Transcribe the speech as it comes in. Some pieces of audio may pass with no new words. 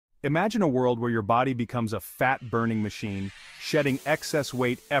Imagine a world where your body becomes a fat-burning machine, shedding excess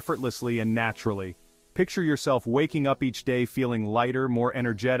weight effortlessly and naturally. Picture yourself waking up each day feeling lighter, more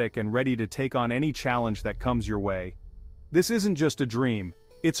energetic, and ready to take on any challenge that comes your way. This isn't just a dream,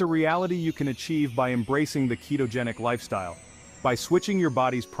 it's a reality you can achieve by embracing the ketogenic lifestyle. By switching your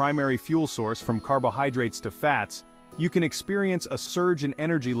body's primary fuel source from carbohydrates to fats, you can experience a surge in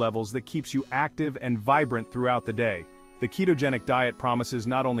energy levels that keeps you active and vibrant throughout the day. The ketogenic diet promises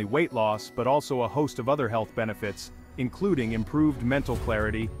not only weight loss but also a host of other health benefits, including improved mental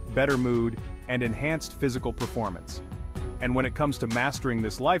clarity, better mood, and enhanced physical performance. And when it comes to mastering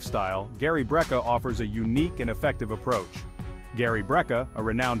this lifestyle, Gary Brecka offers a unique and effective approach. Gary Brecka, a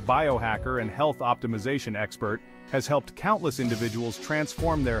renowned biohacker and health optimization expert, has helped countless individuals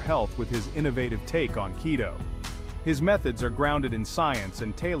transform their health with his innovative take on keto. His methods are grounded in science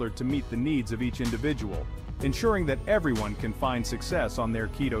and tailored to meet the needs of each individual, ensuring that everyone can find success on their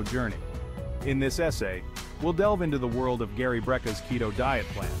keto journey. In this essay, we'll delve into the world of Gary Brecka's keto diet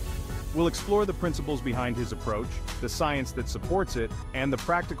plan. We'll explore the principles behind his approach, the science that supports it, and the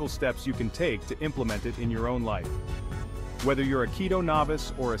practical steps you can take to implement it in your own life. Whether you're a keto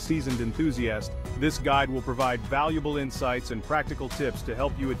novice or a seasoned enthusiast, this guide will provide valuable insights and practical tips to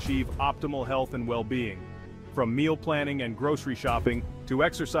help you achieve optimal health and well-being. From meal planning and grocery shopping, to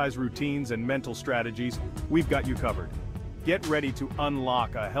exercise routines and mental strategies, we've got you covered. Get ready to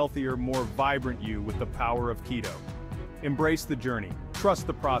unlock a healthier, more vibrant you with the power of keto. Embrace the journey, trust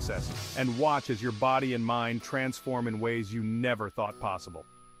the process, and watch as your body and mind transform in ways you never thought possible.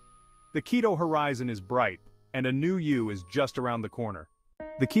 The keto horizon is bright, and a new you is just around the corner.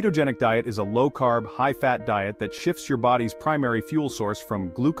 The ketogenic diet is a low-carb, high-fat diet that shifts your body's primary fuel source from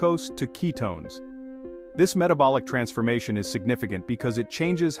glucose to ketones. This metabolic transformation is significant because it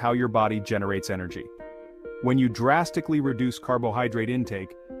changes how your body generates energy. When you drastically reduce carbohydrate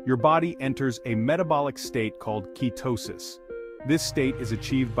intake, your body enters a metabolic state called ketosis. This state is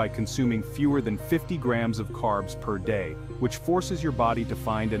achieved by consuming fewer than 50 grams of carbs per day, which forces your body to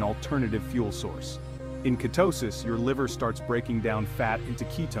find an alternative fuel source. In ketosis, your liver starts breaking down fat into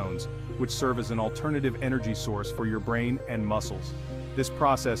ketones, which serve as an alternative energy source for your brain and muscles. This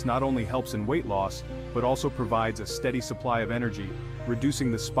process not only helps in weight loss, but also provides a steady supply of energy,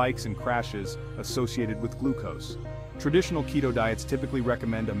 reducing the spikes and crashes associated with glucose. Traditional keto diets typically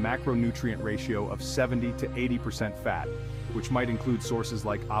recommend a macronutrient ratio of 70 to 80% fat, which might include sources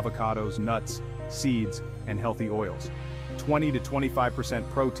like avocados, nuts, seeds, and healthy oils. 20 to 25%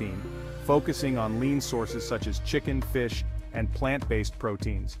 protein, focusing on lean sources such as chicken, fish, and plant-based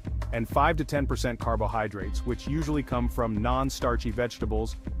proteins, and 5 to 10% carbohydrates, which usually come from non-starchy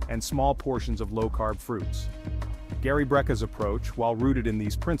vegetables and small portions of low-carb fruits. Gary Brecka's approach, while rooted in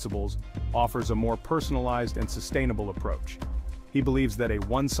these principles, offers a more personalized and sustainable approach. He believes that a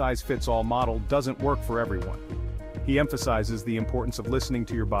one-size-fits-all model doesn't work for everyone. He emphasizes the importance of listening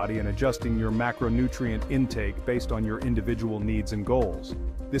to your body and adjusting your macronutrient intake based on your individual needs and goals.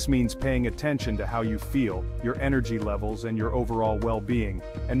 This means paying attention to how you feel, your energy levels, and your overall well-being,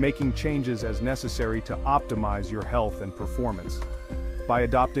 and making changes as necessary to optimize your health and performance. By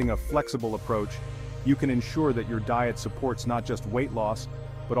adopting a flexible approach, you can ensure that your diet supports not just weight loss,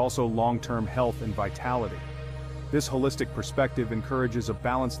 but also long-term health and vitality. This holistic perspective encourages a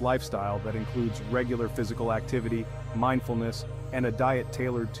balanced lifestyle that includes regular physical activity, mindfulness, and a diet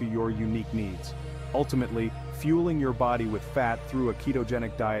tailored to your unique needs. Ultimately, fueling your body with fat through a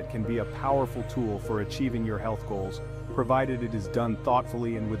ketogenic diet can be a powerful tool for achieving your health goals, provided it is done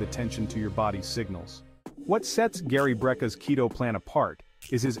thoughtfully and with attention to your body's signals. What sets Gary Brecka's keto plan apart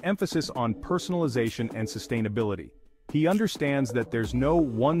is his emphasis on personalization and sustainability. He understands that there's no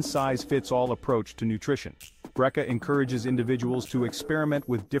one-size-fits-all approach to nutrition. Brecka encourages individuals to experiment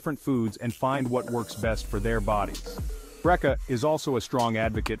with different foods and find what works best for their bodies. Brecka is also a strong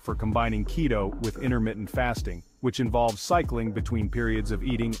advocate for combining keto with intermittent fasting, which involves cycling between periods of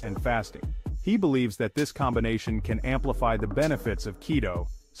eating and fasting. He believes that this combination can amplify the benefits of keto,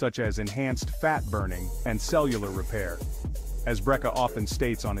 such as enhanced fat burning and cellular repair. As Brecka often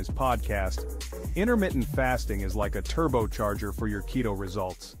states on his podcast, intermittent fasting is like a turbocharger for your keto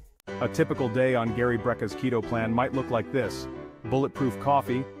results. A typical day on Gary Brecka's keto plan might look like this: bulletproof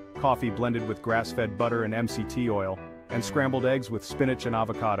coffee, coffee blended with grass-fed butter and MCT oil, and scrambled eggs with spinach and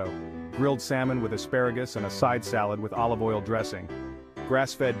avocado, grilled salmon with asparagus and a side salad with olive oil dressing,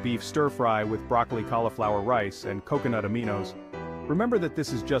 grass-fed beef stir-fry with broccoli cauliflower rice and coconut aminos. Remember that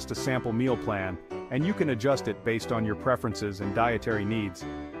this is just a sample meal plan, and you can adjust it based on your preferences and dietary needs.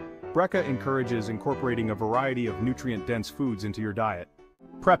 Brecka encourages incorporating a variety of nutrient-dense foods into your diet.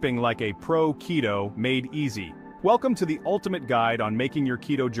 Prepping like a pro keto made easy. Welcome to the ultimate guide on making your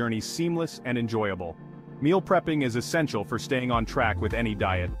keto journey seamless and enjoyable. Meal prepping is essential for staying on track with any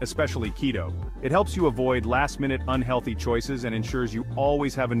diet, especially keto. It helps you avoid last-minute unhealthy choices and ensures you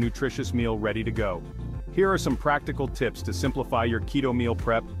always have a nutritious meal ready to go. Here are some practical tips to simplify your keto meal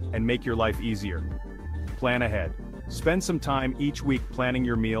prep and make your life easier. Plan ahead. Spend some time each week planning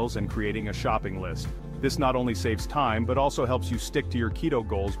your meals and creating a shopping list. This not only saves time but also helps you stick to your keto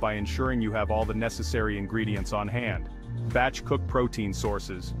goals by ensuring you have all the necessary ingredients on hand. Batch cook protein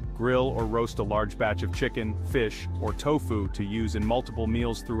sources. Grill or roast a large batch of chicken, fish, or tofu to use in multiple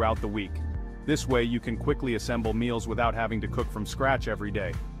meals throughout the week. This way you can quickly assemble meals without having to cook from scratch every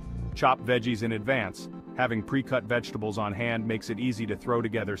day. Chop veggies in advance. Having pre-cut vegetables on hand makes it easy to throw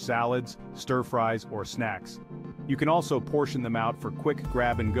together salads, stir-fries, or snacks. You can also portion them out for quick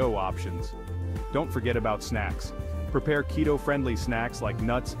grab-and-go options. Don't forget about snacks. Prepare keto-friendly snacks like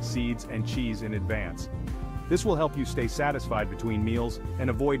nuts, seeds, and cheese in advance. This will help you stay satisfied between meals and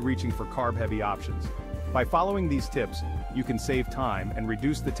avoid reaching for carb-heavy options. By following these tips, you can save time and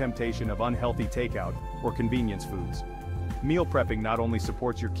reduce the temptation of unhealthy takeout or convenience foods. Meal prepping not only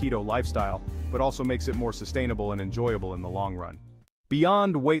supports your keto lifestyle, but also makes it more sustainable and enjoyable in the long run.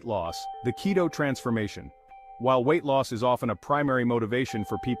 Beyond weight loss, the keto transformation. While weight loss is often a primary motivation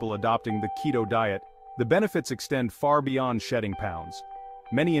for people adopting the keto diet, the benefits extend far beyond shedding pounds.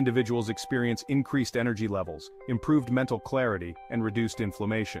 Many individuals experience increased energy levels, improved mental clarity, and reduced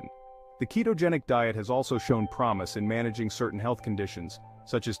inflammation. The ketogenic diet has also shown promise in managing certain health conditions,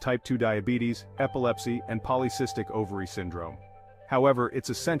 such as type 2 diabetes, epilepsy, and polycystic ovary syndrome. However, it's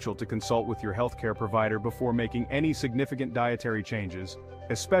essential to consult with your healthcare provider before making any significant dietary changes,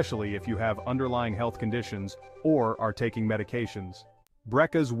 especially if you have underlying health conditions or are taking medications.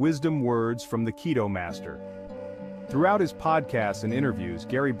 Brecka's wisdom words from the Keto Master. Throughout his podcasts and interviews,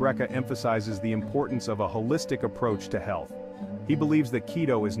 Gary Brecka emphasizes the importance of a holistic approach to health. He believes that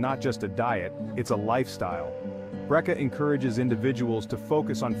keto is not just a diet, it's a lifestyle. Brecka encourages individuals to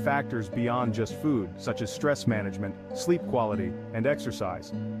focus on factors beyond just food, such as stress management, sleep quality, and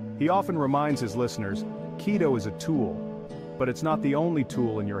exercise. He often reminds his listeners, keto is a tool, but it's not the only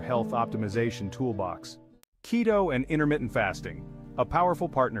tool in your health optimization toolbox. Keto and intermittent fasting, a powerful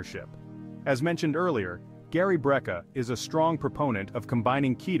partnership. As mentioned earlier, Gary Brecka is a strong proponent of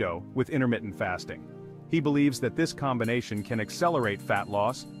combining keto with intermittent fasting. He believes that this combination can accelerate fat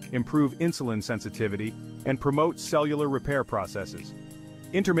loss, improve insulin sensitivity, and promote cellular repair processes.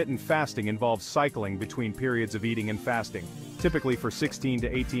 Intermittent fasting involves cycling between periods of eating and fasting, typically for 16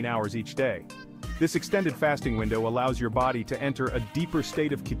 to 18 hours each day. This extended fasting window allows your body to enter a deeper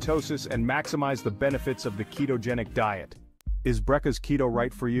state of ketosis and maximize the benefits of the ketogenic diet. Is Brecka's keto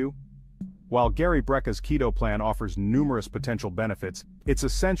right for you? While Gary Brecka's keto plan offers numerous potential benefits, it's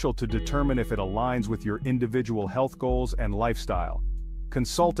essential to determine if it aligns with your individual health goals and lifestyle.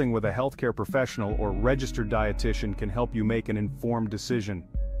 Consulting with a healthcare professional or registered dietitian can help you make an informed decision.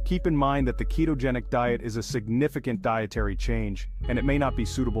 Keep in mind that the ketogenic diet is a significant dietary change, and it may not be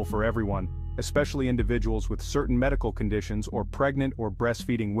suitable for everyone, especially individuals with certain medical conditions or pregnant or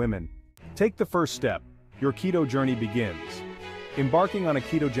breastfeeding women. Take the first step. Your keto journey begins. Embarking on a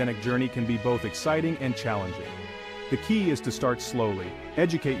ketogenic journey can be both exciting and challenging. The key is to start slowly,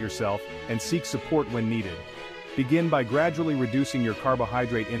 educate yourself, and seek support when needed. Begin by gradually reducing your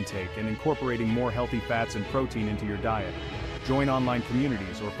carbohydrate intake and incorporating more healthy fats and protein into your diet. Join online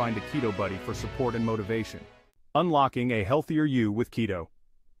communities or find a keto buddy for support and motivation. Unlocking a healthier you with keto.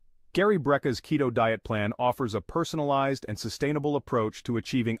 Gary Brecka's keto diet plan offers a personalized and sustainable approach to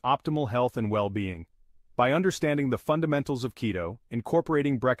achieving optimal health and well-being. By understanding the fundamentals of keto,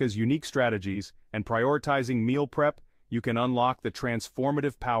 incorporating Brecka's unique strategies, and prioritizing meal prep, you can unlock the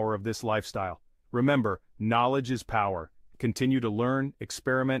transformative power of this lifestyle. Remember, knowledge is power. Continue to learn,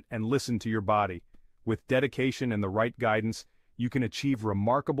 experiment, and listen to your body. With dedication and the right guidance, you can achieve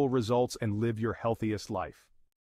remarkable results and live your healthiest life.